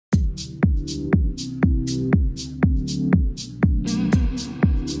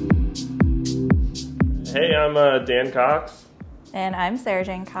Hey, I'm Dan Cox. And I'm Sarah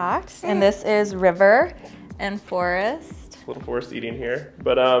Jane Cox, and this is River and Forest. Little forest eating here.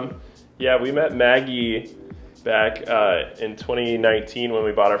 But yeah, we met Maggie back in 2019 when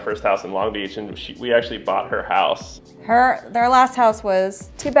we bought our first house in Long Beach, and we actually bought her house. Their last house was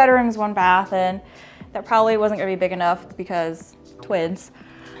 2 bedrooms, 1 bath, and that probably wasn't gonna be big enough because twins.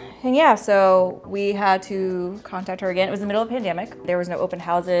 And yeah, so we had to contact her again. It was in the middle of the pandemic. There was no open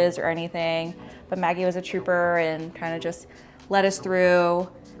houses or anything, but Maggie was a trooper and kind of just led us through.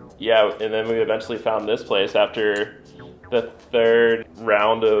 Yeah, and then we eventually found this place after the 3rd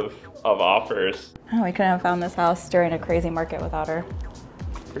round of offers. Oh, we couldn't have found this house during a crazy market without her.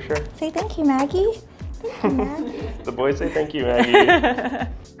 For sure. Say thank you, Maggie. Thank you, Maggie. The boys say thank you, Maggie.